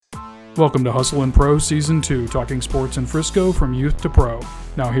Welcome to Hustle and Pro Season 2, talking sports in Frisco from youth to pro.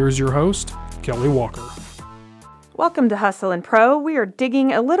 Now here's your host, Kelly Walker. Welcome to Hustle and Pro. We are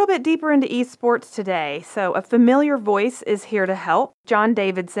digging a little bit deeper into esports today. So a familiar voice is here to help. John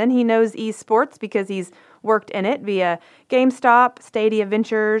Davidson, he knows esports because he's worked in it via GameStop, Stadia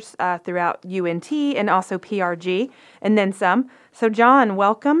Ventures, throughout UNT, and also PRG, and then some. So John,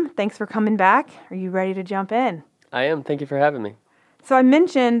 welcome. Thanks for coming back. Are you ready to jump in? I am. Thank you for having me. So I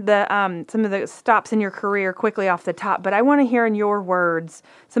mentioned some of the stops in your career quickly off the top, but I want to hear in your words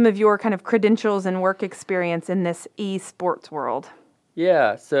some of your kind of credentials and work experience in this esports world.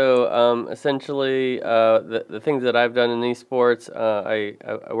 Yeah, so essentially the things that I've done in esports, I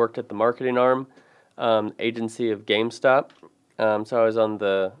worked at the marketing arm agency of GameStop. So I was on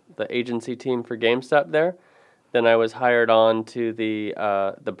the agency team for GameStop there. Then I was hired on to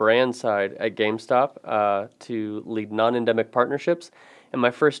the brand side at GameStop to lead non-endemic partnerships. And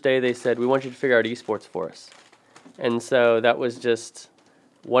my first day, they said, "We want you to figure out esports for us." And so that was just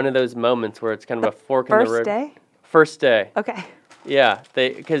one of those moments where it's kind of a fork in the road. First day? First day. Okay. Yeah,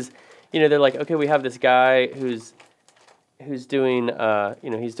 because they're like, okay, we have this guy who's doing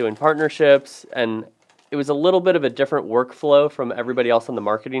he's doing partnerships, and it was a little bit of a different workflow from everybody else on the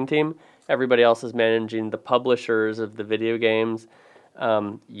marketing team. Everybody else is managing the publishers of the video games,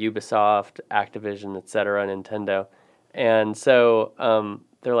 Ubisoft, Activision, etc., Nintendo. And so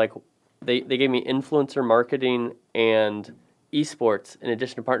they're like, they gave me influencer marketing and esports in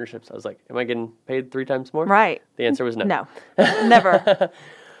addition to partnerships. I was like, am I getting paid 3 times more? Right. The answer was no. No, never.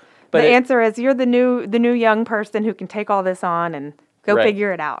 But the answer is you're the new young person who can take all this on and go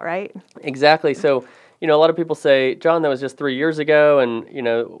figure it out, right? Exactly. So, a lot of people say, John, that was just 3 years ago, and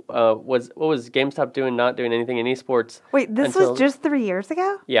what was GameStop doing? Not doing anything in esports? Wait, this was just 3 years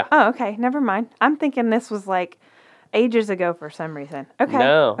ago? Yeah. Oh, okay. Never mind. I'm thinking this was like ages ago for some reason. Okay.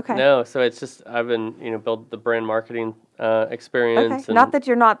 No. So it's just I've been build the brand marketing experience. Okay. Not that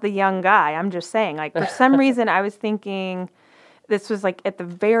you're not the young guy. I'm just saying, like, for some reason I was thinking this was like at the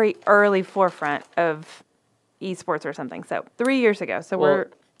very early forefront of esports or something. So 3 years ago. So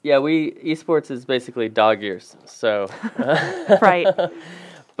Yeah, esports is basically dog years, so. Right.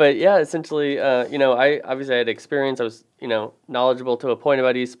 But yeah, essentially, I obviously had experience. I was, knowledgeable to a point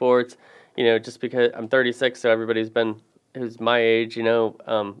about esports, just because I'm 36, so who's my age,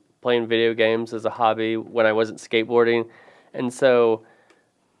 playing video games as a hobby when I wasn't skateboarding. And so,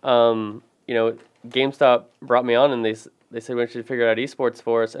 GameStop brought me on and they said, we want you to figure out esports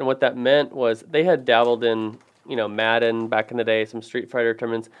for us. And what that meant was they had dabbled in, Madden back in the day, some Street Fighter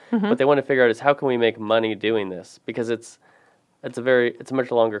tournaments. Mm-hmm. What they want to figure out is how can we make money doing this? Because it's a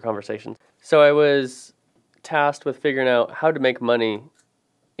much longer conversation. So I was tasked with figuring out how to make money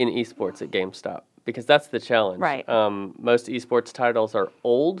in esports at GameStop, because that's the challenge. Right. Most esports titles are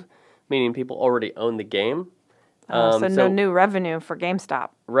old, meaning people already own the game. So no new revenue for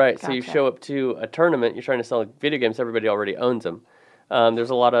GameStop. Right. Gotcha. So you show up to a tournament, you're trying to sell video games, everybody already owns them. There's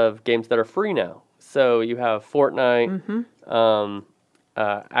a lot of games that are free now. So you have Fortnite. Mm-hmm.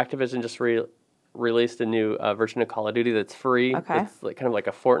 Activision just released a new version of Call of Duty that's free. Okay. It's kind of like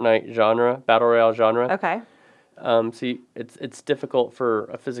a Fortnite genre, battle royale genre. Okay. So it's difficult for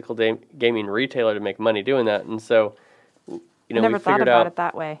a physical gaming retailer to make money doing that, and so I never thought about it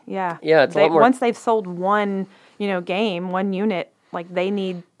that way. Yeah. Yeah, it's a lot more. Once they've sold one, game, one unit, like they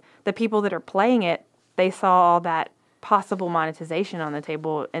need the people that are playing it. They saw all that possible monetization on the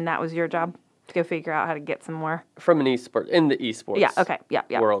table, and that was your job to go figure out how to get some more From the esports. Yeah. Okay.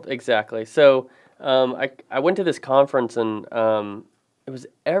 Yeah. World, exactly. So I went to this conference, and it was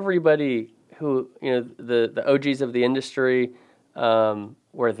everybody who the OGs of the industry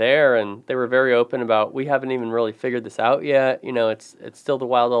were there, and they were very open about, we haven't even really figured this out yet. It's still the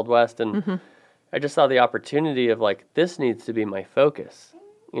wild old west, and Mm-hmm. I just saw the opportunity of like, this needs to be my focus.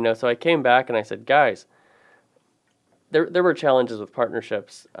 So I came back and I said, guys, there were challenges with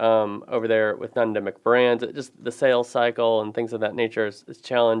partnerships over there with non-endemic brands. Just the sales cycle and things of that nature is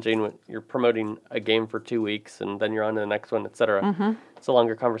challenging when you're promoting a game for 2 weeks and then you're on to the next one, et cetera. Mm-hmm. It's a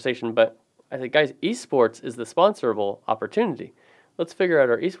longer conversation, but I said, guys, esports is the sponsorable opportunity. Let's figure out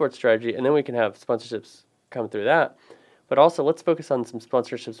our esports strategy, and then we can have sponsorships come through that. But also, let's focus on some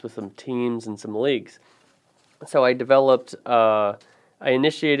sponsorships with some teams and some leagues. So I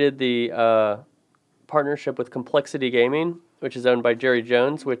initiated the partnership with Complexity Gaming, which is owned by Jerry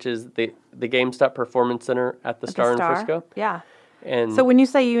Jones, which is the GameStop Performance Center at the Star in Frisco. Yeah. And so when you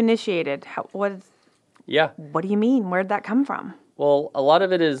say you initiated, what do you mean? Where'd that come from? Well, a lot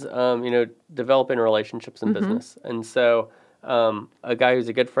of it is, developing relationships in business. And so a guy who's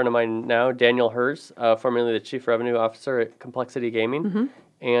a good friend of mine now, Daniel Hers, formerly the Chief Revenue Officer at Complexity Gaming,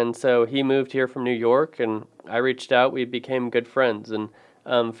 And so he moved here from New York, and I reached out. We became good friends. And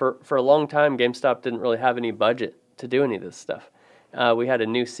for a long time, GameStop didn't really have any budget to do any of this stuff. We had a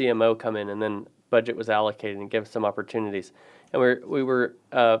new CMO come in, and then budget was allocated and gave us some opportunities. And we were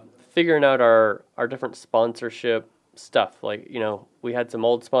figuring out our different sponsorship stuff. Like, we had some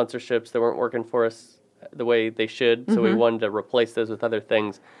old sponsorships that weren't working for us the way they should, so we wanted to replace those with other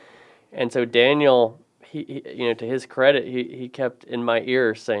things. And so Daniel, he to his credit, he kept in my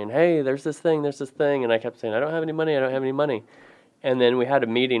ear saying, "Hey, there's this thing," and I kept saying, "I don't have any money." And then we had a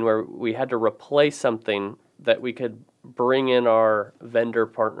meeting where we had to replace something that we could bring in our vendor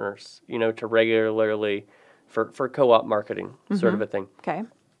partners, to regularly for co-op marketing, sort of a thing. Okay.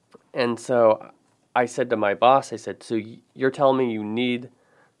 And so I said to my boss, I said, "So you're telling me you need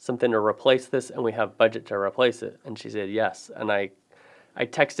something to replace this and we have budget to replace it?" And she said, "Yes." And I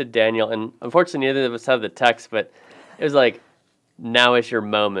texted Daniel, and unfortunately neither of us have the text, but it was like, "Now is your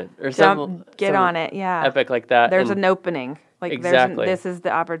moment," or something. Get on it, yeah. Epic like that. There's an opening. Like, exactly. This is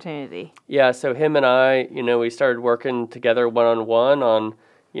the opportunity. Yeah, so him and I, we started working together one-on-one on,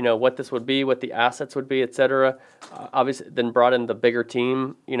 what this would be, what the assets would be, et cetera. Obviously, then brought in the bigger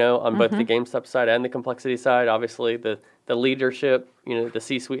team, on both the GameStop side and the complexity side. Obviously, the leadership, the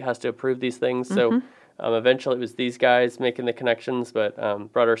C-suite has to approve these things. So eventually it was these guys making the connections, but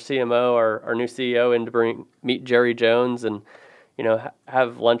brought our CMO, our new CEO in to meet Jerry Jones and,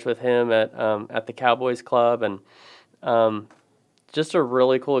 have lunch with him at the Cowboys Club. And just a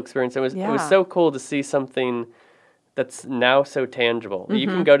really cool experience. It was so cool to see something that's now so tangible. You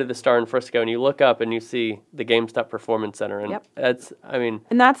can go to the Star in Frisco and you look up and you see the GameStop Performance Center, and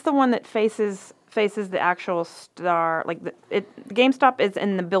and that's the one that faces the actual Star. Like the GameStop is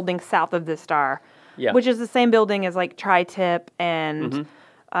in the building south of the Star, which is the same building as like Tri-Tip and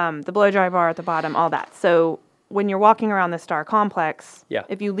the Blow Dry Bar at the bottom, all that. So when you're walking around the Star complex,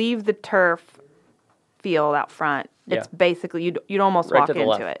 if you leave the turf field out front, it's basically you'd almost walk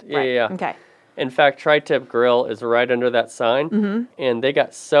into it. Yeah. Okay. In fact, Tri-Tip Grill is right under that sign, and they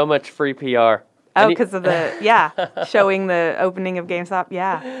got so much free PR. Oh, because of showing the opening of GameStop.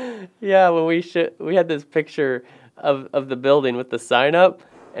 Yeah. Yeah, when we had this picture of the building with the sign up,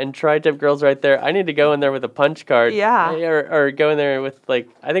 and Tri-Tip Grill's right there. I need to go in there with a punch card. Yeah. Or go in there with, like,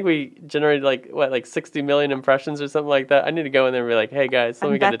 I think we generated, like 60 million impressions or something like that. I need to go in there and be like, "Hey, guys,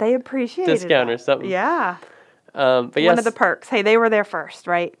 let me get they appreciate discount or something." Yeah. But yes. One of the perks. Hey, they were there first,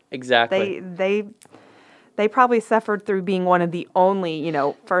 right? Exactly. They probably suffered through being one of the only,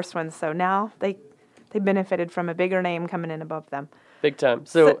 first ones. So now they benefited from a bigger name coming in above them. Big time.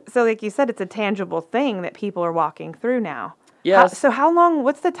 So like you said, it's a tangible thing that people are walking through now. Yes. So how long,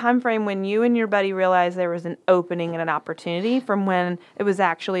 what's the time frame when you and your buddy realized there was an opening and an opportunity from when it was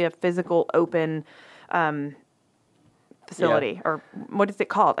actually a physical open facility? Or what is it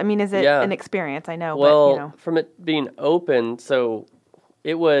called? I mean, is it an experience? I know. Well, but, from it being open, so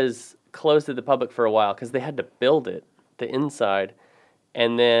it was closed to the public for a while because they had to build it, the inside.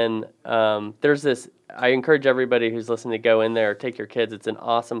 And then there's this, I encourage everybody who's listening to go in there, take your kids. It's an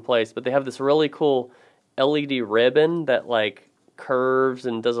awesome place. But they have this really cool LED ribbon that like curves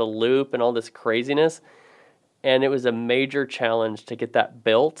and does a loop and all this craziness. And it was a major challenge to get that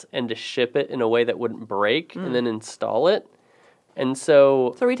built and to ship it in a way that wouldn't break and then install it. And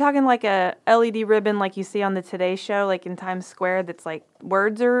so are we talking like a LED ribbon like you see on the Today Show, like in Times Square, that's like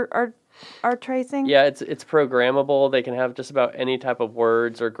words are tracing? Yeah, it's programmable. They can have just about any type of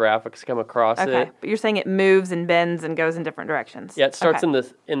words or graphics come across it. Okay, but you're saying it moves and bends and goes in different directions. Yeah, it starts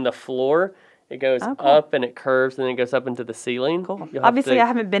in the floor. It goes up and it curves and then it goes up into the ceiling. Cool. Obviously, I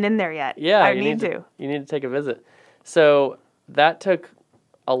haven't been in there yet. Yeah, I need to. You need to take a visit. So that took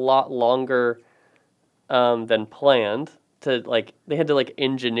a lot longer than planned. They had to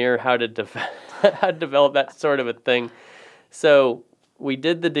engineer how to develop that sort of a thing. So we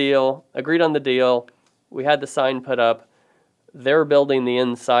did the deal, agreed on the deal. We had the sign put up. They're building the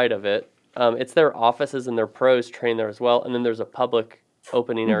inside of it. It's their offices and their pros train there as well. And then there's a public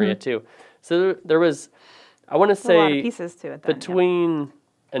opening area too. So there was, I want to say, a lot of pieces to it then, between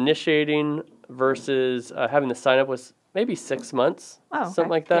initiating versus having the sign up was maybe 6 months, something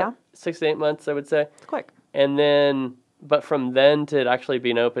like that. Yeah. 6 to 8 months, I would say. It's quick. And then, but from then to it actually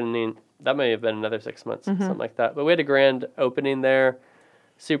being opening, that may have been another 6 months, something like that. But we had a grand opening there.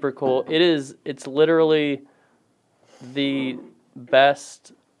 Super cool. It's literally the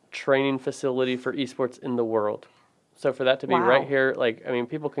best training facility for esports in the world. So for that to be right here,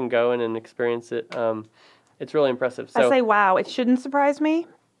 people can go in and experience it. It's really impressive. So I say, wow, it shouldn't surprise me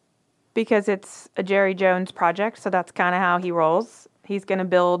because it's a Jerry Jones project. So that's kind of how he rolls. He's going to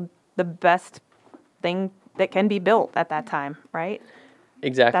build the best thing that can be built at that time, right?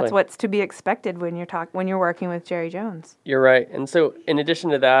 Exactly. That's what's to be expected when you're working with Jerry Jones. You're right. And so in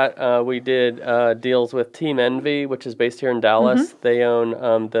addition to that, we did deals with Team Envy, which is based here in Dallas. They own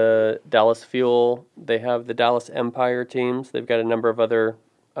the Dallas Fuel. They have the Dallas Empire teams. They've got a number of other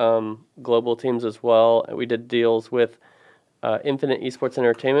global teams as well. We did deals with Infinite Esports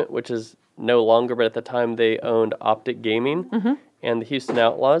Entertainment, which is no longer, but at the time they owned Optic Gaming and the Houston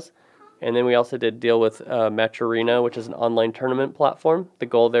Outlaws. And then we also did deal with Match Arena, which is an online tournament platform. The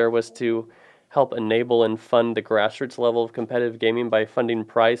goal there was to help enable and fund the grassroots level of competitive gaming by funding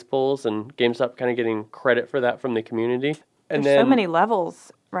prize pools, and GameStop kind of getting credit for that from the community. And There's so many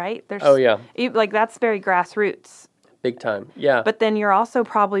levels, right? Like that's very grassroots. Big time, yeah. But then you're also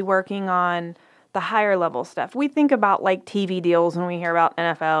probably working on the higher level stuff. We think about like TV deals when we hear about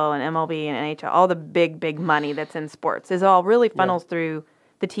NFL and MLB and NHL, all the big money that's in sports is all really funnels through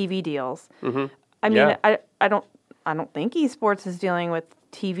the TV deals. I mean, I don't think esports is dealing with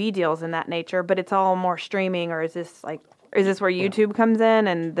TV deals in that nature, but it's all more streaming, or is this where YouTube comes in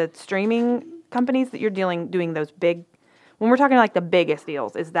and the streaming companies that you're doing those big, when we're talking like the biggest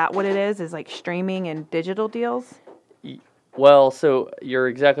deals, is that what it is like streaming and digital deals? Well, so you're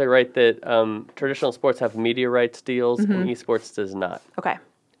exactly right that traditional sports have media rights deals and esports does not. Okay.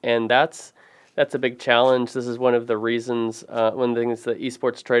 And that's a big challenge. This is one of the reasons, one of the things the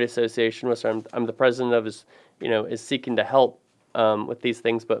Esports Trade Association, which I'm the president of, is seeking to help with these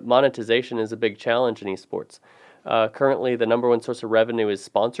things. But monetization is a big challenge in esports. Currently, the number one source of revenue is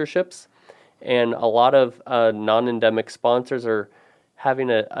sponsorships, and a lot of non-endemic sponsors are having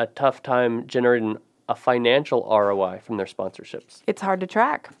a tough time generating a financial ROI from their sponsorships. It's hard to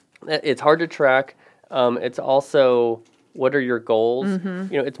track. It's hard to track. It's also, what are your goals?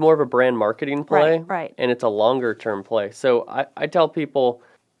 It's more of a brand marketing play, right. And it's a longer term play. So I tell people,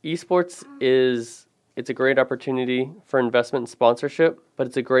 esports it's a great opportunity for investment and sponsorship, but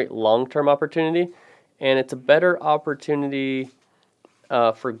it's a great long term opportunity, and it's a better opportunity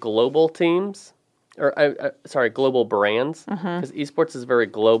for global teams. Global brands, because esports is very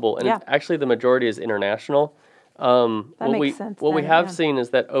global, and it's actually the majority is international. That makes sense. What we have seen is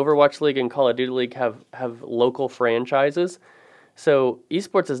that Overwatch League and Call of Duty League have local franchises, so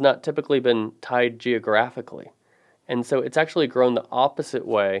esports has not typically been tied geographically, and so it's actually grown the opposite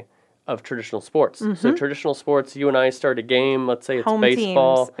way of traditional sports. So traditional sports, you and I start a game, let's say it's home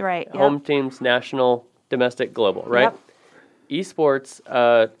baseball, teams, right? Home teams, national, domestic, global, right?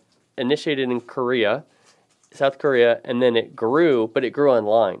 Esports initiated in South Korea, and then it grew, but it grew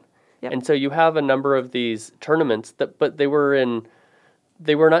online. And so you have a number of these tournaments but they were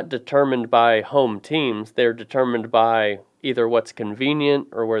not determined by home teams. They're determined by either what's convenient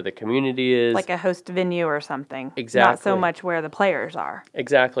or where the community is. Like a host venue or something. Exactly. Not so much where the players are.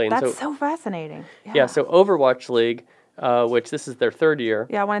 Exactly. And That's so fascinating. Yeah, so Overwatch League, which this is their third year.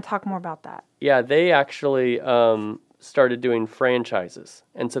 Yeah, I want to talk more about that. Yeah, they actually started doing franchises.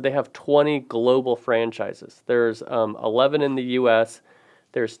 And so they have 20 global franchises. There's 11 in the U.S.,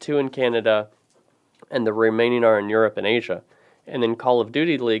 there's 2 in Canada, and the remaining are in Europe and Asia. And then Call of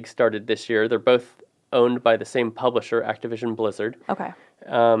Duty League started this year. They're both owned by the same publisher, Activision Blizzard. Okay.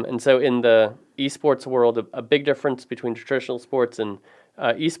 And so in the esports world, a big difference between traditional sports and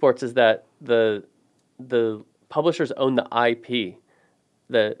esports is that the publishers own the IP,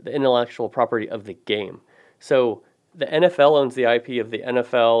 the intellectual property of the game. So the NFL owns the IP of the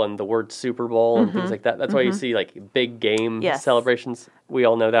NFL and the word Super Bowl and things like that. That's why you see like big game celebrations. We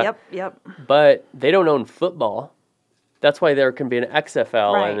all know that. Yep. But they don't own football. That's why there can be an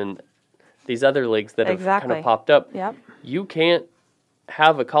XFL and these other leagues that have kind of popped up. Yep. You can't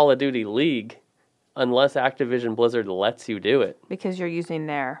have a Call of Duty league unless Activision Blizzard lets you do it. Because you're using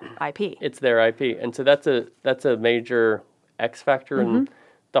their IP. It's their IP. And so that's a major X factor in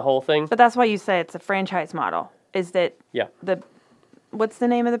the whole thing. But that's why you say it's a franchise model. Is that what's the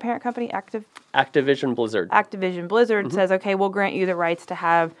name of the parent company? Activision Blizzard. Activision Blizzard says, okay, we'll grant you the rights to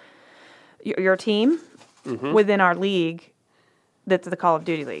have your team within our league. That's the Call of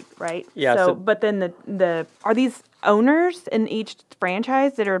Duty League, right? Yeah. So but then are these owners in each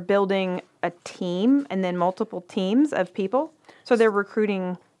franchise that are building a team and then multiple teams of people? So they're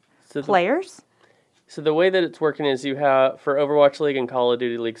recruiting players? So the way that it's working is you have, for Overwatch League and Call of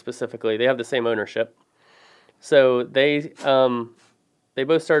Duty League specifically, they have the same ownership. So they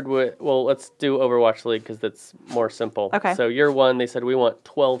both started with, well, let's do Overwatch League because that's more simple. Okay. So year one, they said, we want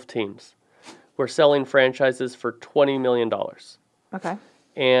 12 teams. We're selling franchises for $20 million. Okay.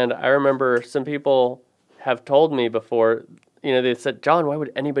 And I remember some people have told me before, they said, John, why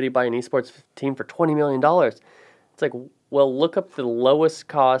would anybody buy an esports team for $20 million? It's like, well, look up the lowest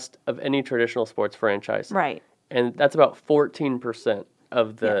cost of any traditional sports franchise. Right. And that's about 14%.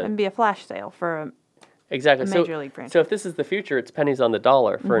 of the and be a flash sale for exactly a major league franchise. So if this is the future, it's pennies on the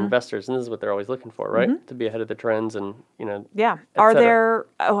dollar for investors, and this is what they're always looking for, right? To be ahead of the trends, and Yeah. Are there?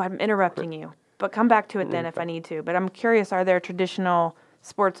 Oh, I'm interrupting you, but come back to it then if I need to. But I'm curious: are there traditional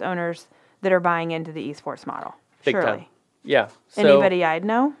sports owners that are buying into the esports model? Big Surely. time. Yeah. So, Anybody I'd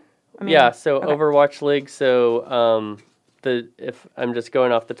know? So Overwatch League. So if I'm just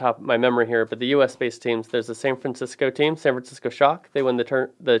going off the top of my memory here, but the U.S. based teams, there's the San Francisco team, San Francisco Shock. They won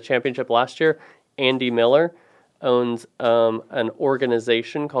the championship last year. Andy Miller owns an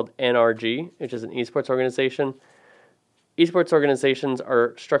organization called NRG, which is an esports organization. Esports organizations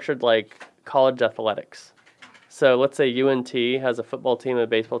are structured like college athletics. So let's say UNT has a football team, a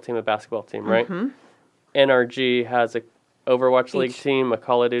baseball team, a basketball team, right? NRG has a Overwatch League team, a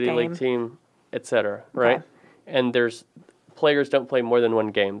Call of Duty League team, etc., right? Okay. And players don't play more than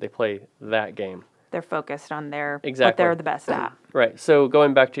one game. They play that game. They're focused on what Exactly. they're the best at. Right. So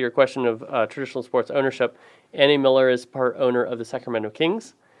going back to your question of traditional sports ownership, Andy Miller is part owner of the Sacramento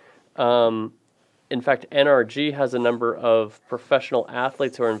Kings. In fact, NRG has a number of professional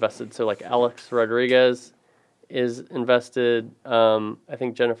athletes who are invested. So like Alex Rodriguez is invested. I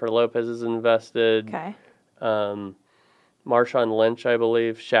think Jennifer Lopez is invested. Okay. Marshawn Lynch, I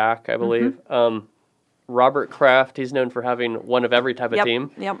believe. Shaq, I believe. Robert Kraft, he's known for having one of every type of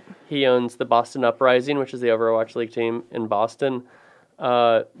team. Yep. He owns the Boston Uprising, which is the Overwatch League team in Boston.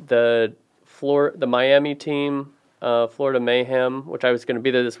 The Miami team, Florida Mayhem, which I was going to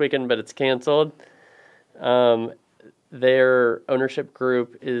be there this weekend, but it's canceled. Their ownership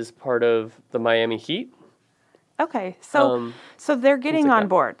group is part of the Miami Heat. Okay, so they're getting on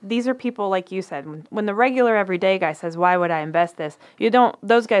board. These are people, like you said, when the regular everyday guy says, "Why would I invest this?"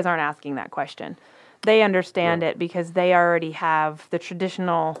 Those guys aren't asking that question. They understand it because they already have the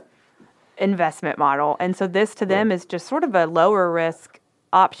traditional investment model. And so this to them is just sort of a lower risk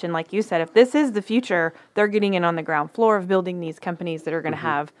option. Like you said, if this is the future, they're getting in on the ground floor of building these companies that are going to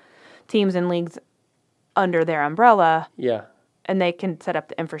have teams and leagues under their umbrella. Yeah. And they can set up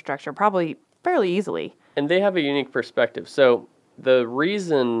the infrastructure probably fairly easily. And they have a unique perspective. So the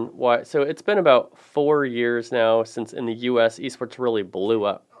reason why, so it's been about 4 years now since in the U.S. esports really blew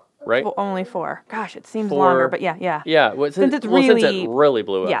up. Right? Well, only 4. Gosh, it seems longer, but yeah. Yeah, since it really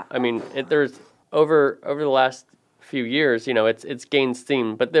blew up. Yeah. I mean, there's over the last few years, it's gained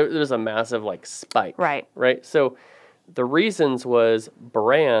steam, but there's a massive spike. Right. So the reasons was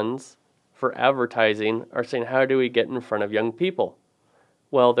brands for advertising are saying, how do we get in front of young people?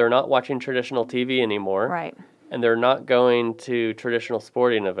 Well, they're not watching traditional TV anymore. Right. And they're not going to traditional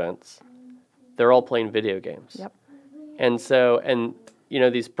sporting events. They're all playing video games. Yep. And so,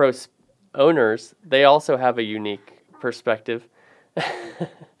 these pro owners, they also have a unique perspective.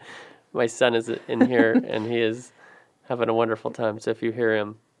 My son is in here, and he is having a wonderful time. So if you hear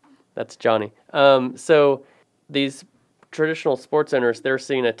him, that's Johnny. So these traditional sports owners, they're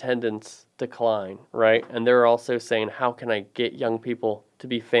seeing attendance decline, right? And they're also saying, how can I get young people to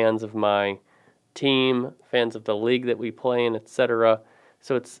be fans of my team, fans of the league that we play in, etc.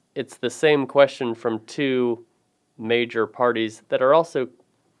 So it's the same question from two major parties that are also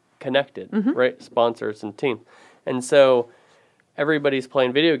connected, right? Sponsors and teams. And so everybody's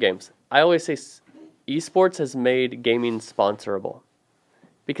playing video games. I always say esports has made gaming sponsorable.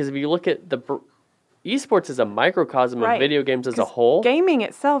 Because if you look at esports is a microcosm of video games as a whole. Gaming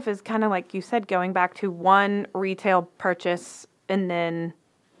itself is kind of like you said, going back to one retail purchase, and then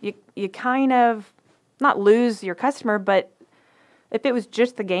you kind of not lose your customer, but if it was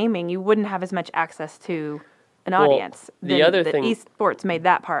just the gaming, you wouldn't have as much access to an audience. The other thing, esports made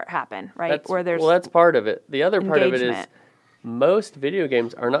that part happen, right? That's part of it. The other part of it is engagement. Most video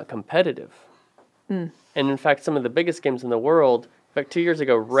games are not competitive. And in fact, some of the biggest games in the world, in fact, 2 years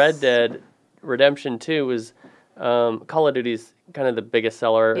ago, Red Dead Redemption 2 was Call of Duty's kind of the biggest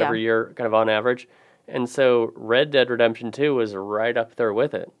seller every year, kind of on average. And so Red Dead Redemption 2 was right up there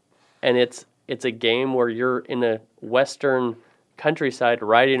with it. And it's a game where you're in a Western countryside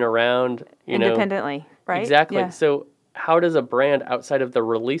riding around, independently, right? Exactly. Yeah. So how does a brand outside of the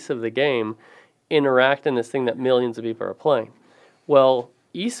release of the game interact in this thing that millions of people are playing? Well,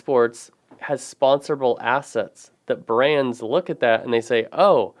 esports has sponsorable assets that brands look at that and they say,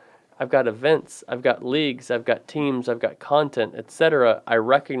 oh, I've got events, I've got leagues, I've got teams, I've got content, etc. I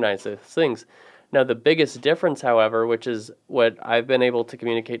recognize those things. Now, the biggest difference, however, which is what I've been able to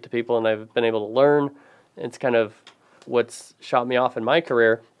communicate to people and I've been able to learn, it's kind of what's shot me off in my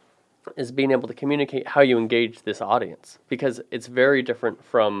career, is being able to communicate how you engage this audience, because it's very different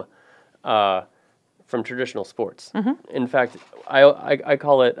from traditional sports. In fact, I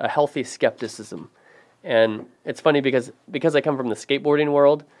call it a healthy skepticism. And it's funny because I come from the skateboarding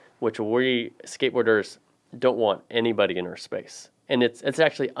world, which we skateboarders don't want anybody in our space. And it's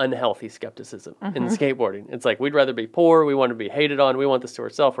actually unhealthy skepticism in skateboarding. It's like, we'd rather be poor. We want to be hated on. We want this to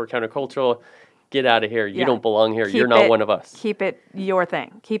ourselves. We're countercultural. Get out of here. You don't belong here. You're not one of us. Keep it your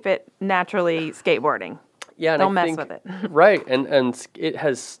thing. Keep it naturally skateboarding. Yeah, and don't mess with it. Right, and it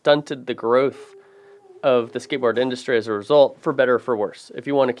has stunted the growth of the skateboard industry as a result, for better or for worse. If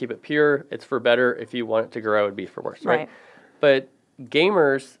you want to keep it pure, it's for better. If you want it to grow, it'd be for worse, right? But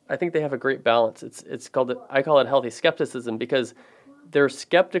gamers, I think they have a great balance. I call it healthy skepticism, because they're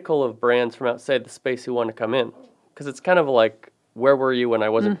skeptical of brands from outside the space who want to come in, because it's kind of like, where were you when I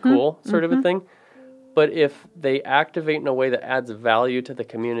wasn't cool, sort of a thing. But if they activate in a way that adds value to the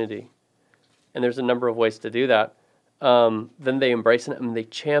community, and there's a number of ways to do that, then they embrace it and they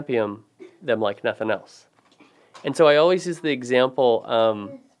champion them like nothing else. And so I always use the example,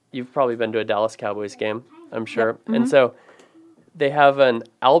 you've probably been to a Dallas Cowboys game, I'm sure. Yep. And so they have an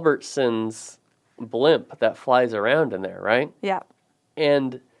Albertsons blimp that flies around in there, right? Yeah.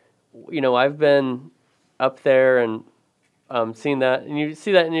 And, I've been up there and seen that, and you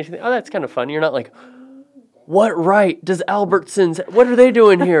see that and you think, oh, that's kind of fun. You're not like, what right does Albertsons, what are they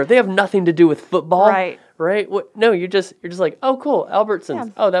doing here? They have nothing to do with football. Right? No, you're just like, oh, cool, Albertsons.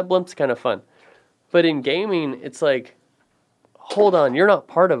 Yeah. Oh, that blimp's kind of fun. But in gaming, it's like, hold on, you're not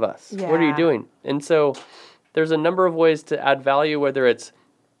part of us. Yeah. What are you doing? And so there's a number of ways to add value, whether it's,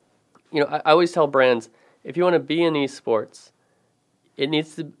 I always tell brands, if you want to be in esports, it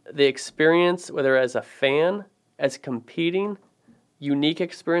needs to, the experience, whether as a fan, as competing, unique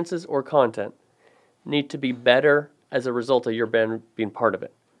experiences or content, need to be better as a result of your brand being part of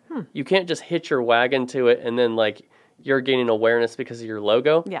it. You can't just hitch your wagon to it and then you're gaining awareness because of your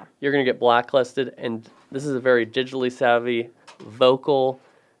logo. Yeah. You're going to get blacklisted, and this is a very digitally savvy, vocal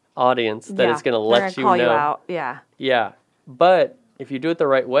audience that is going to let you know. You out. Yeah. Yeah. But if you do it the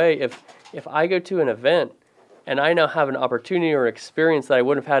right way, if I go to an event and I now have an opportunity or experience that I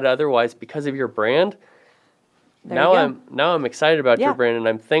wouldn't have had otherwise because of your brand, now I'm excited about your brand, and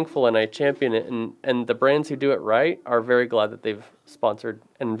I'm thankful, and I champion it, and the brands who do it right are very glad that they've sponsored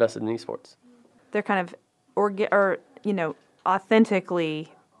and invested in esports. They're kind of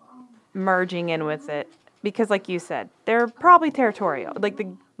authentically merging in with it, because like you said, they're probably territorial. Like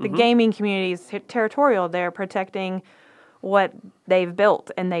the gaming community is territorial. They're protecting what they've built,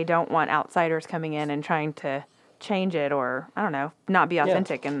 and they don't want outsiders coming in and trying to change it, or I don't know, not be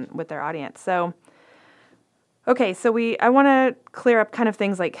authentic and with their audience. So okay, so I want to clear up kind of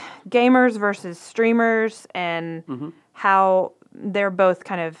things like gamers versus streamers and how they're both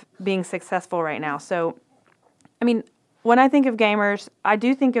kind of being successful right now. So, I mean, when I think of gamers, I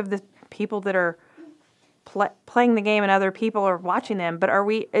do think of the people that are playing the game and other people are watching them. But are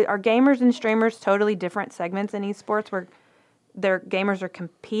gamers and streamers totally different segments in esports where their gamers are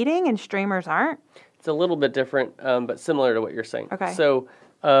competing and streamers aren't? It's a little bit different, but similar to what you're saying. Okay. So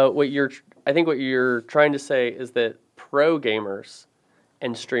I think what you're trying to say is that pro gamers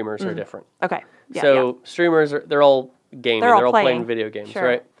and streamers are different. Okay. Yeah, so streamers they're all gaming. They're all playing video games,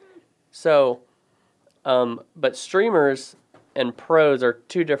 right? So, but streamers and pros are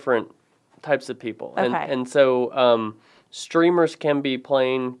two different types of people. Okay. And so streamers can be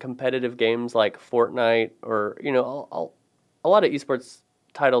playing competitive games like Fortnite, or a lot of esports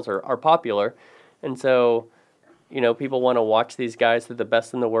titles are popular, and so people want to watch these guys. They're the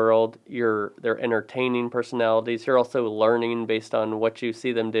best in the world. They're entertaining personalities. You're also learning based on what you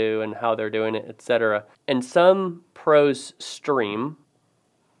see them do and how they're doing it, etc. And some pros stream,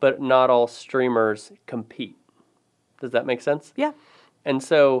 but not all streamers compete. Does that make sense? Yeah. And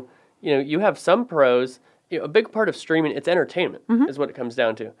so, you have some pros, a big part of streaming, it's entertainment is what it comes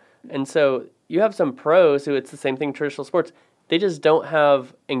down to. And so you have some pros who it's the same thing in traditional sports. They just don't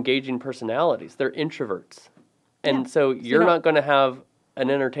have engaging personalities. They're introverts. And so you're not going to have an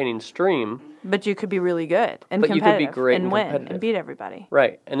entertaining stream. But you could be really good and competitive. You could be great and win and beat everybody.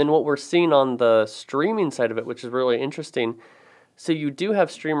 Right. And then what we're seeing on the streaming side of it, which is really interesting, so you do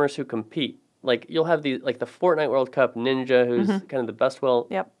have streamers who compete. Like you'll have the Fortnite World Cup, Ninja, who's kind of the best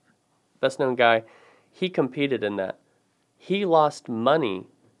known guy. He competed in that. He lost money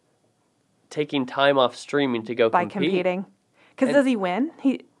taking time off streaming to go by compete. Competing. Because does he win?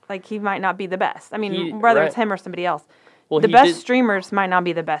 He might not be the best. I mean, whether it's him or somebody else. Well, the best streamers might not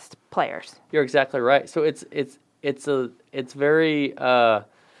be the best players. You're exactly right. So it's very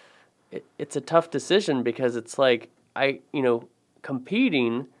it's a tough decision, because it's like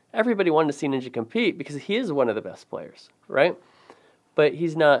competing. Everybody wanted to see Ninja compete because he is one of the best players, right? But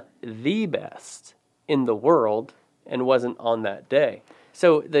he's not the best in the world and wasn't on that day.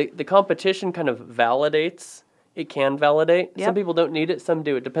 So the competition kind of validates. It can validate. Yep. Some people don't need it. Some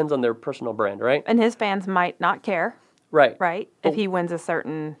do. It depends on their personal brand, right? And his fans might not care, Right. right? But- if he wins a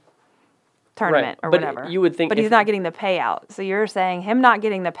certain tournament or But whatever. you would think But if- he's not getting the payout. So you're saying him not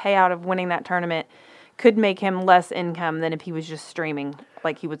getting the payout of winning that tournament could make him less income than if he was just streaming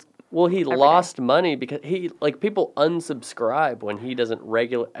like he was. Well, he day. lost money because people unsubscribe when he doesn't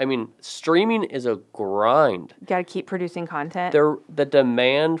streaming is a grind. Got to keep producing content. The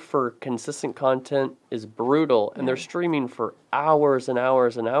demand for consistent content is brutal, and they're streaming for hours and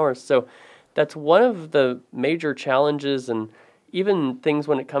hours and hours. So that's one of the major challenges, and even things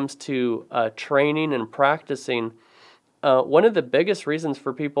when it comes to training and practicing. One of the biggest reasons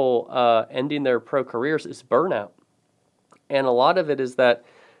for people ending their pro careers is burnout. And a lot of it is that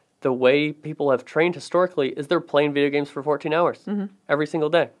the way people have trained historically is they're playing video games for 14 hours every single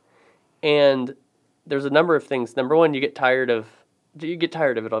day. And there's a number of things. Number one, you get tired of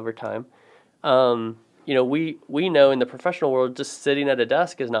it over time. We know in the professional world, just sitting at a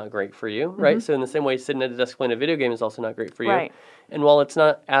desk is not great for you, right? So in the same way, sitting at a desk playing a video game is also not great for you. Right. And while it's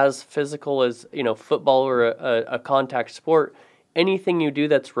not as physical as, football or a contact sport, anything you do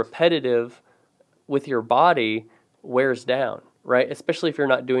that's repetitive with your body wears down, right? Especially if you're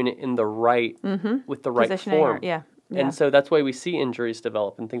not doing it in the right, with the right Positioning form. yeah. And so that's why we see injuries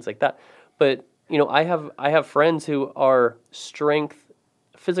develop and things like that. But, I have friends who are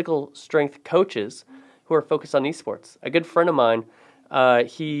physical strength coaches who are focused on esports. A good friend of mine,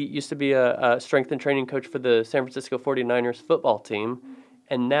 he used to be a strength and training coach for the San Francisco 49ers football team,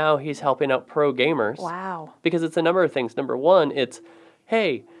 and now he's helping out pro gamers. Wow. Because it's a number of things. Number one, it's,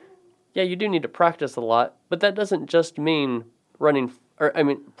 hey, yeah, you do need to practice a lot, but that doesn't just mean playing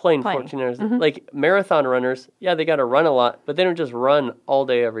 14 hours. Like marathon runners, yeah, they got to run a lot, but they don't just run all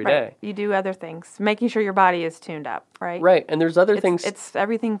day every day. Right. You do other things, making sure your body is tuned up, right? Right, and there's other things. It's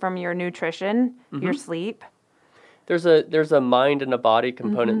everything from your nutrition, your sleep. There's a mind and a body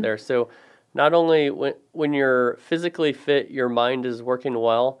component there. So not only when you're physically fit, your mind is working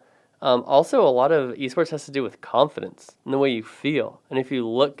well. Also, a lot of esports has to do with confidence and the way you feel. And if you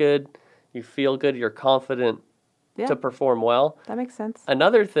look good, you feel good, you're confident to perform well. That makes sense.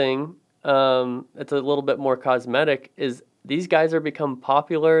 Another thing that's a little bit more cosmetic is these guys are become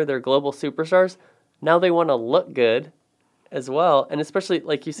popular. They're global superstars. Now they want to look good as well. And especially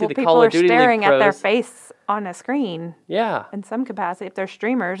like you see the Call of Duty League people are staring pros. at their face on a screen. Yeah. In some capacity. If they're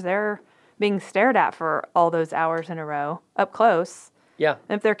streamers, they're being stared at for all those hours in a row, up close. Yeah.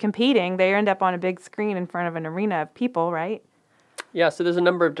 And if they're competing, they end up on a big screen in front of an arena of people, right? Yeah, so there's a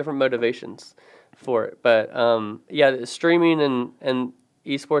number of different motivations for it. But streaming and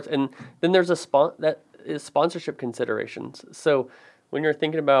esports, and then there's that is sponsorship considerations. So when you're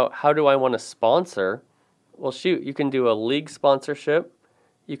thinking about how do I want to sponsor, well, shoot, you can do a league sponsorship.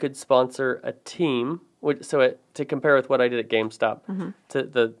 You could sponsor a team. To compare with what I did at GameStop, to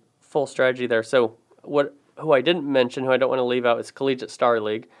the full strategy there. So who I didn't mention, who I don't want to leave out, is Collegiate Star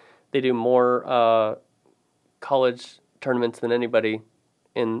League. They do more college tournaments than anybody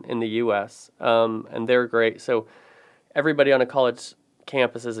in the U.S., and they're great. So everybody on a college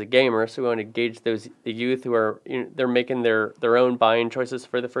campus is a gamer, so we want to gauge the youth who are they're making their own buying choices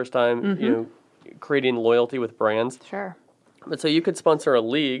for the first time, creating loyalty with brands. Sure. But so you could sponsor a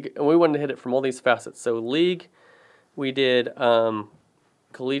league, and we wanted to hit it from all these facets. So league, we did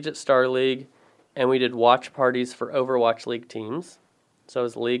Collegiate Star League, and we did watch parties for Overwatch League teams. So it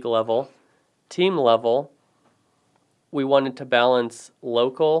was league level. Team level, we wanted to balance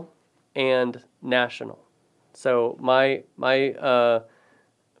local and national. So my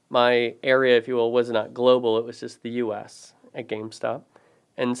area, if you will, was not global. It was just the U.S. at GameStop.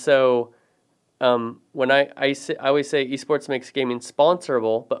 And so when I always say esports makes gaming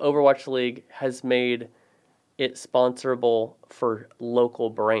sponsorable, but Overwatch League has made it sponsorable for local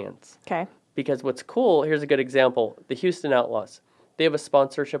brands. Okay. Because what's cool, here's a good example, the Houston Outlaws. They have a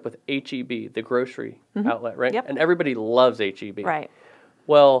sponsorship with H-E-B, the grocery outlet, right? Yep. And everybody loves H-E-B. Right.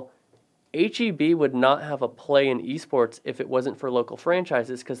 Well, H-E-B would not have a play in esports if it wasn't for local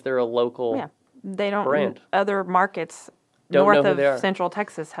franchises because they're a local They don't. brand. Other markets Don't north know who of they are. Central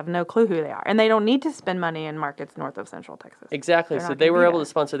Texas have no clue who they are, and they don't need to spend money in markets north of Central Texas. Exactly. They're So not they gonna were do able that. to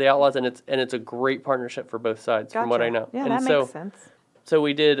sponsor the Outlaws, and it's a great partnership for both sides, from what I know. Yeah, and that makes sense. So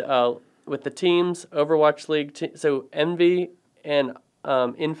we did with the teams, Overwatch League. So Envy and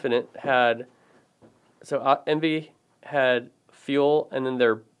Infinite had. So Envy had Fuel, and then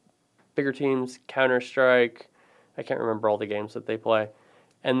their bigger teams, Counter-Strike. I can't remember all the games that they play.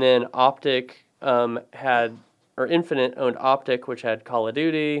 And then Optic Infinite owned Optic, which had Call of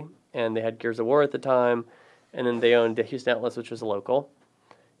Duty, and they had Gears of War at the time. And then they owned the Houston Atlas, which was local.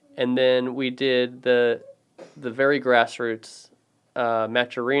 And then we did the very grassroots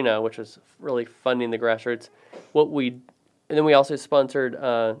Match Arena, which was really funding the grassroots. And then we also sponsored,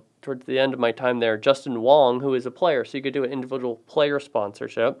 towards the end of my time there, Justin Wong, who is a player. So you could do an individual player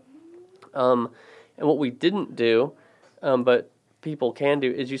sponsorship. And what we didn't do, but people can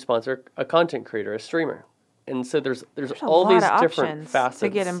do, is you sponsor a content creator, a streamer. And so there's all these different facets to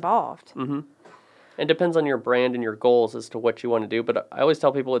get involved. Mm-hmm. It depends on your brand and your goals as to what you want to do. But I always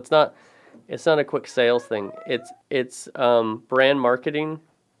tell people it's not a quick sales thing. It's brand marketing,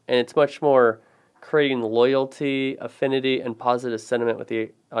 and it's much more creating loyalty, affinity, and positive sentiment with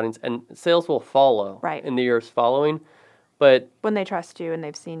the audience. And sales will follow in the years following. But when they trust you and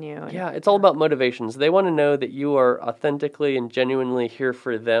they've seen you. Yeah, it's all about motivations. They want to know that you are authentically and genuinely here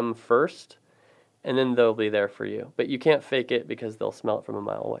for them first, and then they'll be there for you. But you can't fake it because they'll smell it from a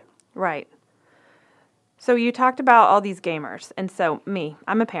mile away. Right. So you talked about all these gamers, and so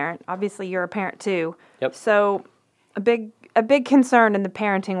I'm a parent. Obviously, you're a parent too. Yep. So a big concern in the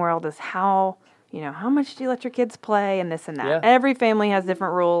parenting world is how much do you let your kids play and this and that. Yeah. Every family has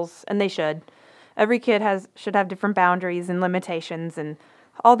different rules, and they should. Every kid should have different boundaries and limitations and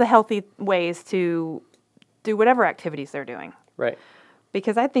all the healthy ways to do whatever activities they're doing. Right.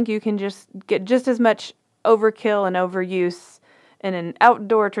 Because I think you can just get just as much overkill and overuse in an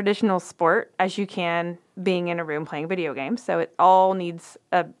outdoor traditional sport as you can being in a room playing video games. So it all needs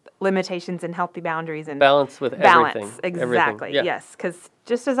limitations and healthy boundaries and balance with everything. Exactly. Everything. Yeah. Yes. Because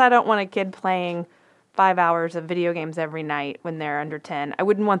just as I don't want a kid playing 5 hours of video games every night when they're under 10, I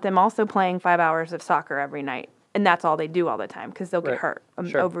wouldn't want them also playing 5 hours of soccer every night. And that's all they do all the time because they'll get hurt,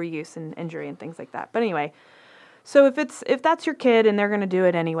 Sure. overuse and injury and things like that. But anyway, so if that's your kid and they're going to do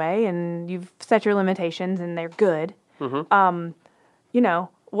it anyway, and you've set your limitations and they're good,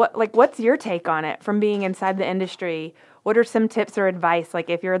 what's your take on it from being inside the industry? What are some tips or advice? Like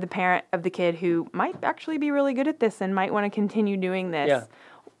if you're the parent of the kid who might actually be really good at this and might want to continue doing this,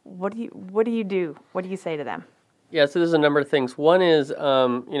 what do you do? What do you say to them? Yeah, so there's a number of things. One is, when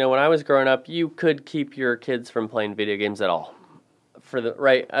I was growing up, you could keep your kids from playing video games at all,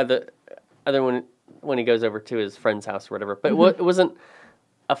 other when he goes over to his friend's house or whatever. But it wasn't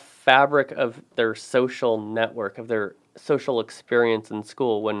a fabric of their social network, of their social experience in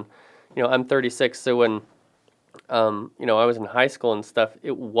school. When, I'm 36, so when, I was in high school and stuff,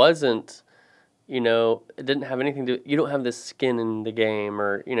 it wasn't, it didn't have anything to, you don't have this skin in the game,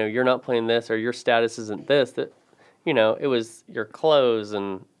 or, you're not playing this, or your status isn't this, that, it was your clothes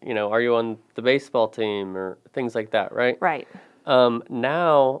and, are you on the baseball team or things like that, right? Right.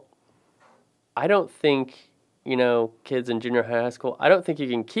 Now, I don't think, kids in junior high school, I don't think you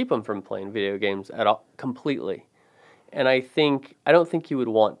can keep them from playing video games at all, completely. And I don't think you would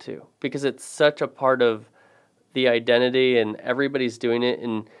want to, because it's such a part of the identity and everybody's doing it.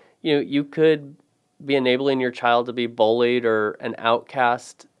 And, you could be enabling your child to be bullied or an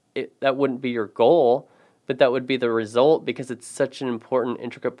outcast. That wouldn't be your goal, but that would be the result because it's such an important,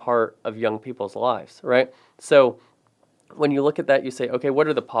 intricate part of young people's lives, right? So when you look at that, you say, okay, what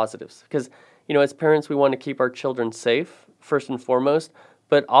are the positives? Because, as parents, we want to keep our children safe, first and foremost,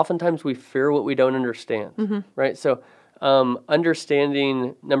 but oftentimes we fear what we don't understand, right? So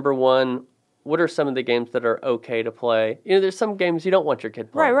understanding, number one, what are some of the games that are okay to play? There's some games you don't want your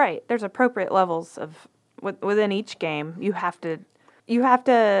kid playing. Right. There's appropriate levels of within each game. You have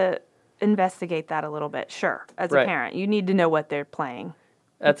to investigate that a little bit. Sure, as a parent, you need to know what they're playing.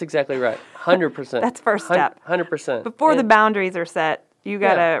 That's exactly right. 100%. That's first step. 100%. Before the boundaries are set, you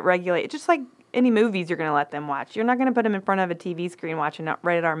gotta regulate. Just like any movies you're gonna let them watch. You're not gonna put them in front of a TV screen watching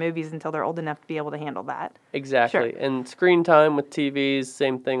rated R movies until they're old enough to be able to handle that. Exactly. Sure. And screen time with TVs,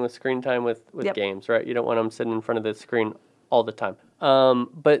 same thing with screen time with games, right? You don't want them sitting in front of the screen all the time.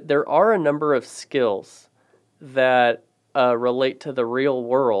 But there are a number of skills that relate to the real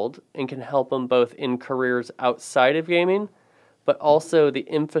world and can help them both in careers outside of gaming, but also the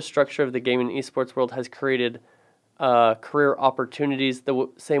infrastructure of the gaming esports world has created career opportunities the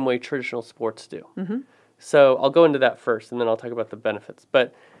same way traditional sports do. So I'll go into that first, and then I'll talk about the benefits.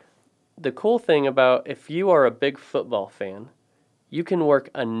 But the cool thing about if you are a big football fan, you can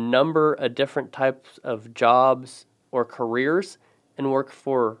work a number of different types of jobs or careers and work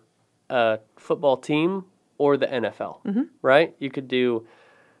for a football team or the NFL, right? You could do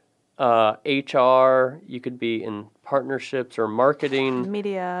HR, you could be in partnerships or marketing.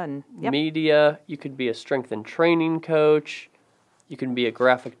 Media. Media, you could be a strength and training coach, you can be a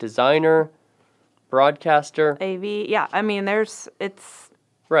graphic designer, broadcaster. AV, yeah. I mean, it's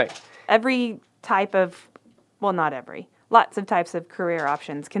right. Every type of, well, not every, lots of types of career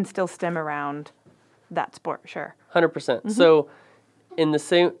options can still stem around that sport, sure. 100%. So in the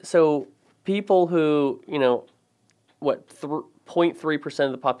same, so people who, 0.3%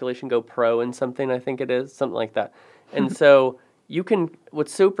 of the population go pro in something, I think it is, something like that. And so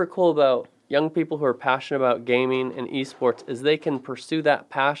what's super cool about young people who are passionate about gaming and esports is they can pursue that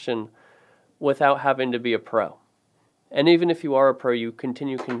passion without having to be a pro. And even if you are a pro, you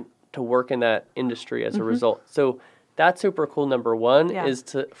continue to work in that industry as a result. So that's super cool. Number one is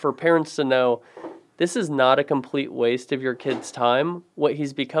for parents to know this is not a complete waste of your kid's time. What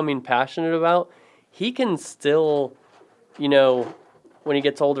he's becoming passionate about, he can still, when he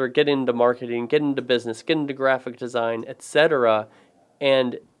gets older, get into marketing, get into business, get into graphic design, etc.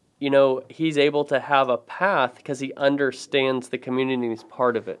 And, he's able to have a path because he understands the community and he's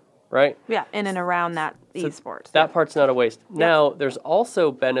part of it, right? Yeah, in and around that esports. That part's not a waste. Yep. Now, there's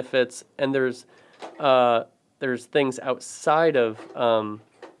also benefits, and there's things outside of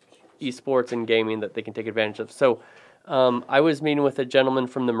esports and gaming that they can take advantage of. So I was meeting with a gentleman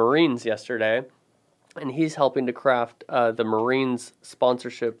from the Marines yesterday, and he's helping to craft the Marines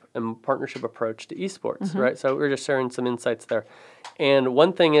sponsorship and partnership approach to esports, right? So we're just sharing some insights there. And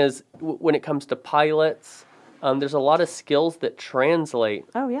one thing is, when it comes to pilots, there's a lot of skills that translate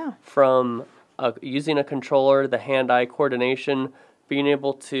from using a controller, the hand-eye coordination, being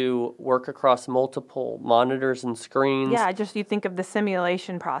able to work across multiple monitors and screens. Yeah, you think of the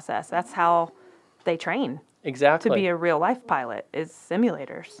simulation process. That's how they train. Exactly. To be a real-life pilot is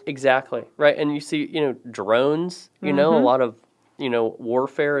simulators. Exactly, right. And you see, drones, a lot of,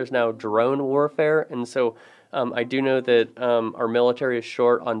 warfare is now drone warfare. And so I do know that our military is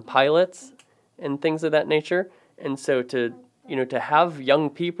short on pilots and things of that nature. And so to have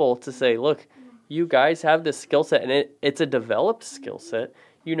young people to say, look, you guys have this skill set, and it's a developed skill set.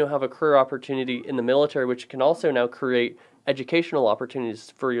 Have a career opportunity in the military, which can also now create educational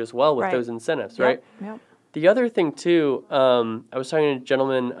opportunities for you as well with those incentives, right? Yep. The other thing, too, I was talking to a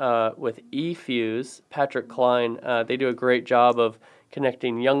gentleman with eFuse, Patrick Klein. They do a great job of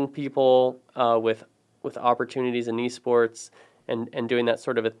connecting young people with opportunities in esports and doing that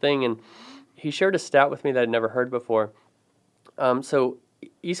sort of a thing. And he shared a stat with me that I'd never heard before. So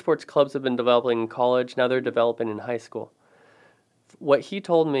esports clubs have been developing in college. Now they're developing in high school. What he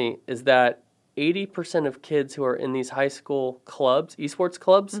told me is that 80% of kids who are in these high school clubs, esports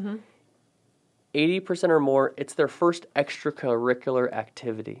clubs, 80% or more, it's their first extracurricular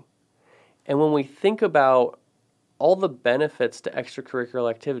activity. And when we think about all the benefits to extracurricular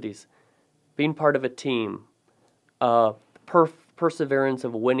activities, being part of a team, perseverance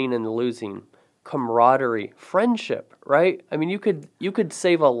of winning and losing, camaraderie, friendship, right? I mean, you could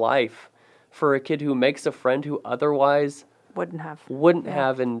save a life for a kid who makes a friend who otherwise wouldn't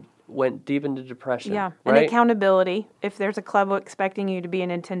have and went deep into depression. Yeah, right? And accountability. If there's a club expecting you to be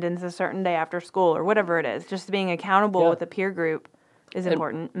in attendance a certain day after school or whatever it is, just being accountable with a peer group is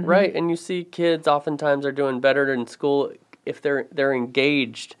important. Right, and you see kids oftentimes are doing better in school if they're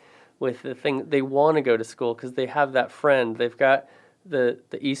engaged with the thing. They want to go to school because they have that friend. They've got the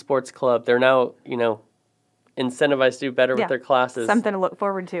esports club. They're now, incentivized to do better with their classes. Something to look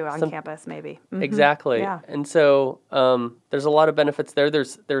forward to on campus, maybe. Exactly. Yeah. And so there's a lot of benefits there.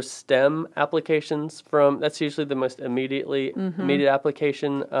 There's STEM applications that's usually the most immediate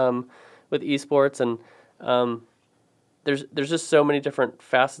application with esports, and there's just so many different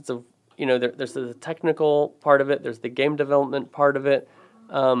facets of there's the technical part of it. There's the game development part of it.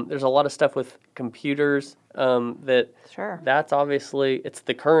 There's a lot of stuff with computers that's obviously it's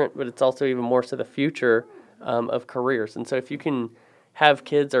the current, but it's also even more so the future of careers. And so if you can have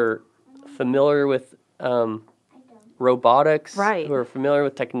kids are familiar with robotics, who are familiar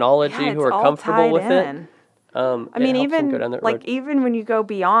with technology, who are comfortable with it. I mean, even when you go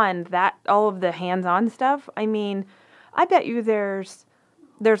beyond that, all of the hands-on stuff, I mean, I bet you there's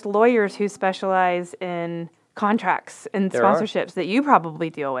lawyers who specialize in contracts and sponsorships that you probably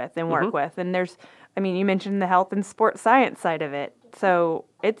deal with and work with. And you mentioned the health and sports science side of it. So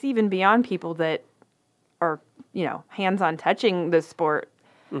it's even beyond people that are, hands-on touching the sport,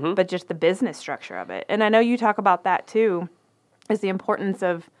 but just the business structure of it. And I know you talk about that too, is the importance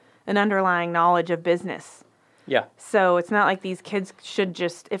of an underlying knowledge of business. Yeah. So it's not like these kids should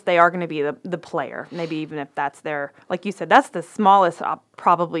just, if they are going to be the player, maybe even if that's their, like you said, that's the smallest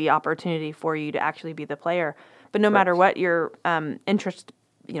probably opportunity for you to actually be the player. But no matter what your interest,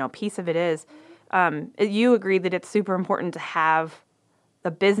 piece of it is, you agree that it's super important to have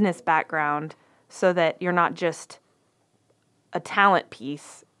a business background so that you're not just a talent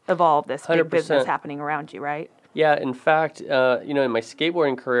piece of all of this big 100%. Business happening around you, right? Yeah. In fact, in my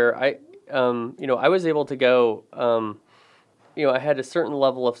skateboarding career, I was able to go I had a certain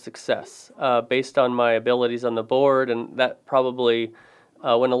level of success based on my abilities on the board, and that probably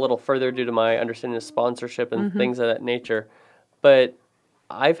went a little further due to my understanding of sponsorship and things of that nature. But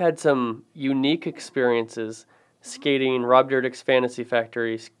I've had some unique experiences skating Rob Dyrdek's Fantasy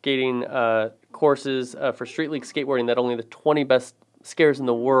Factory, skating courses for Street League skateboarding that only the 20 best skaters in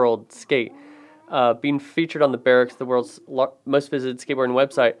the world skate, being featured on the Barracks, the world's most visited skateboarding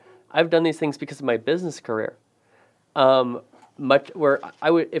website. I've done these things because of my business career. Much where I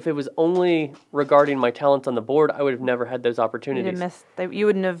would, if it was only regarding my talents on the board, I would have never had those opportunities. You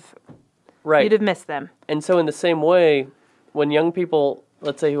wouldn't have. Right. You'd have missed them. And so, in the same way, when young people,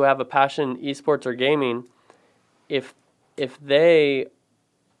 let's say, who have a passion in esports or gaming, if they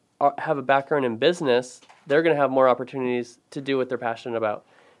have a background in business, they're going to have more opportunities to do what they're passionate about.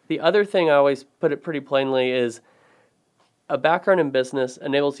 The other thing, I always put it pretty plainly, is a background in business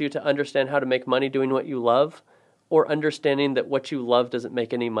enables you to understand how to make money doing what you love, or understanding that what you love doesn't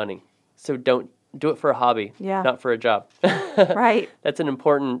make any money. So don't do it for a hobby, not for a job. Right. That's an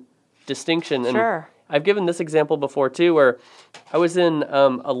important distinction. Sure. And I've given this example before too, where I was in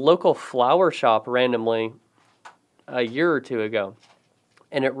a local flower shop randomly a year or two ago,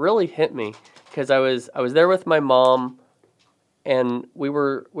 and it really hit me because I was there with my mom, and we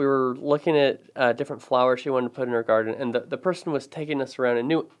were looking at different flowers she wanted to put in her garden, and the person was taking us around and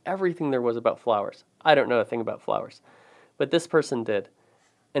knew everything there was about flowers. I don't know a thing about flowers, but this person did,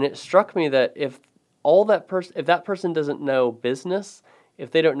 and it struck me that if that person doesn't know business, if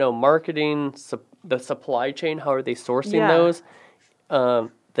they don't know marketing, the supply chain, how are they sourcing those,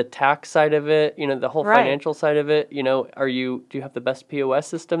 the tax side of it, the whole financial side of it, do you have the best POS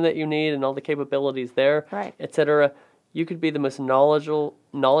system that you need and all the capabilities there, et cetera. You could be the most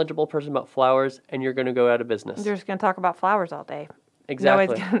knowledgeable person about flowers, and you're going to go out of business. You're just going to talk about flowers all day.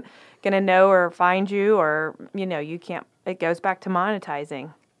 Exactly. No one's going to know or find you, or, you can't. It goes back to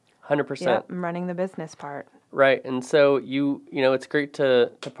monetizing. 100%. Yep, and running the business part. Right. And so it's great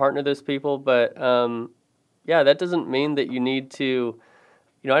to partner those people, but that doesn't mean that you need to,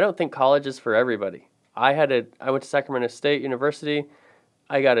 I don't think college is for everybody. I went to Sacramento State University.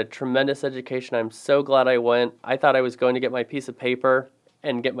 I got a tremendous education. I'm so glad I went. I thought I was going to get my piece of paper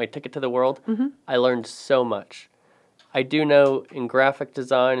and get my ticket to the world. Mm-hmm. I learned so much. I do know in graphic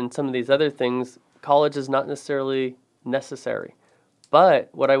design and some of these other things, college is not necessarily necessary. But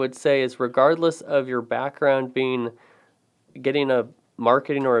what I would say is, regardless of your background getting a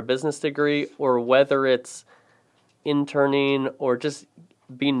marketing or a business degree, or whether it's interning or just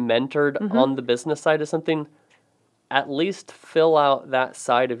being mentored on the business side of something, at least fill out that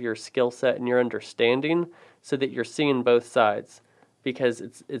side of your skill set and your understanding so that you're seeing both sides, because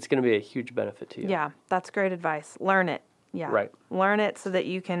it's going to be a huge benefit to you. Yeah, that's great advice. Learn it. Yeah. Right. Learn it so that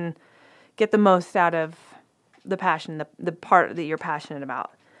you can get the most out of the passion, the part that you're passionate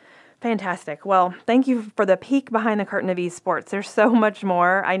about. Fantastic. Well, thank you for the peek behind the curtain of esports. There's so much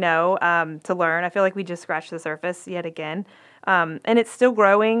more, I know, to learn. I feel like we just scratched the surface yet again. And it's still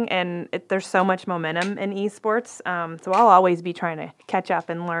growing, and there's so much momentum in esports. So I'll always be trying to catch up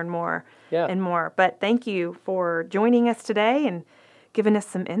and learn more and more. But thank you for joining us today and giving us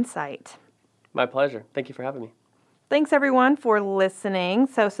some insight. My pleasure. Thank you for having me. Thanks, everyone, for listening.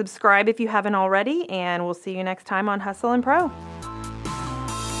 So subscribe if you haven't already, and we'll see you next time on Hustle and Pro.